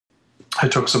I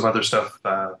took some other stuff.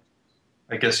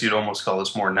 I guess you'd almost call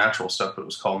this more natural stuff. It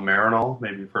was called Marinol.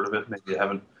 Maybe you've heard of it. Maybe you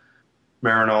haven't.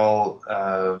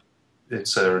 Marinol.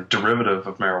 It's a derivative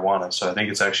of marijuana, so I think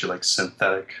it's actually like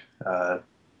synthetic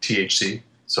THC.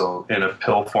 So in a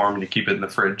pill form, and you keep it in the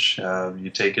fridge. You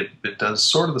take it. It does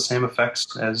sort of the same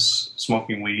effects as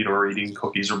smoking weed or eating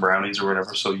cookies or brownies or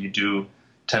whatever. So you do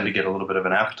tend to get a little bit of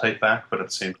an appetite back, but at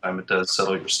the same time, it does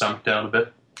settle your stomach down a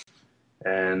bit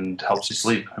and helps you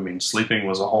sleep. I mean, sleeping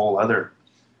was a whole other,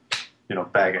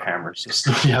 bag of hammers. Just,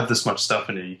 you have this much stuff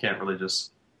in you, you can't really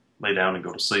just lay down and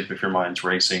go to sleep if your mind's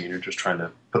racing and you're just trying to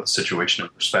put the situation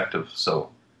in perspective. So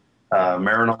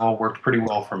Marinol worked pretty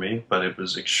well for me, but it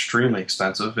was extremely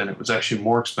expensive, and it was actually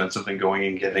more expensive than going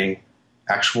and getting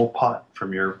actual pot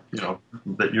from your,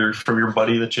 from your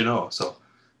buddy that you know. So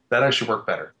that actually worked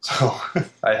better. So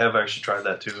I have actually tried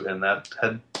that too, and that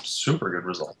had super good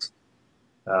results.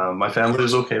 My family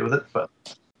was okay with it, but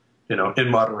in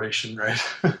moderation, right?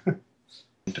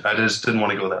 I just didn't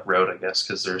want to go that route, I guess,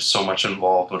 because there's so much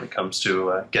involved when it comes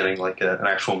to getting like an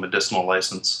actual medicinal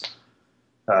license.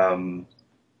 And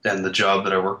the job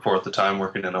that I worked for at the time,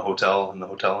 working in a hotel, in the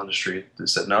hotel industry, they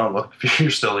said, no, look, if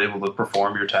you're still able to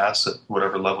perform your tasks at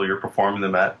whatever level you're performing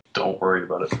them at, don't worry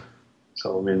about it.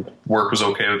 So, I mean, work was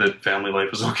okay with it, family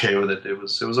life was okay with it. It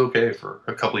was okay for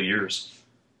a couple of years.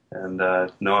 And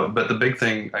no, but the big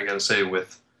thing I got to say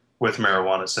with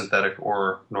marijuana, synthetic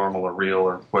or normal or real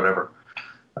or whatever,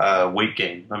 weight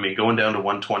gain. I mean, going down to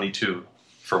 122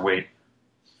 for weight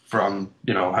from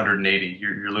 180,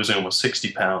 you're losing almost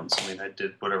 60 pounds. I mean, I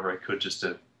did whatever I could just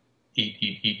to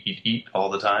eat all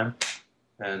the time,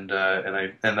 and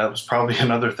that was probably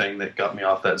another thing that got me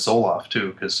off that Zoloft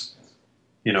too, because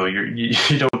you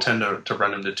don't tend to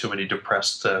run into too many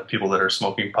depressed people that are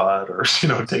smoking pot or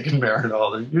taking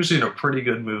Marinol. They're usually in a pretty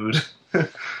good mood.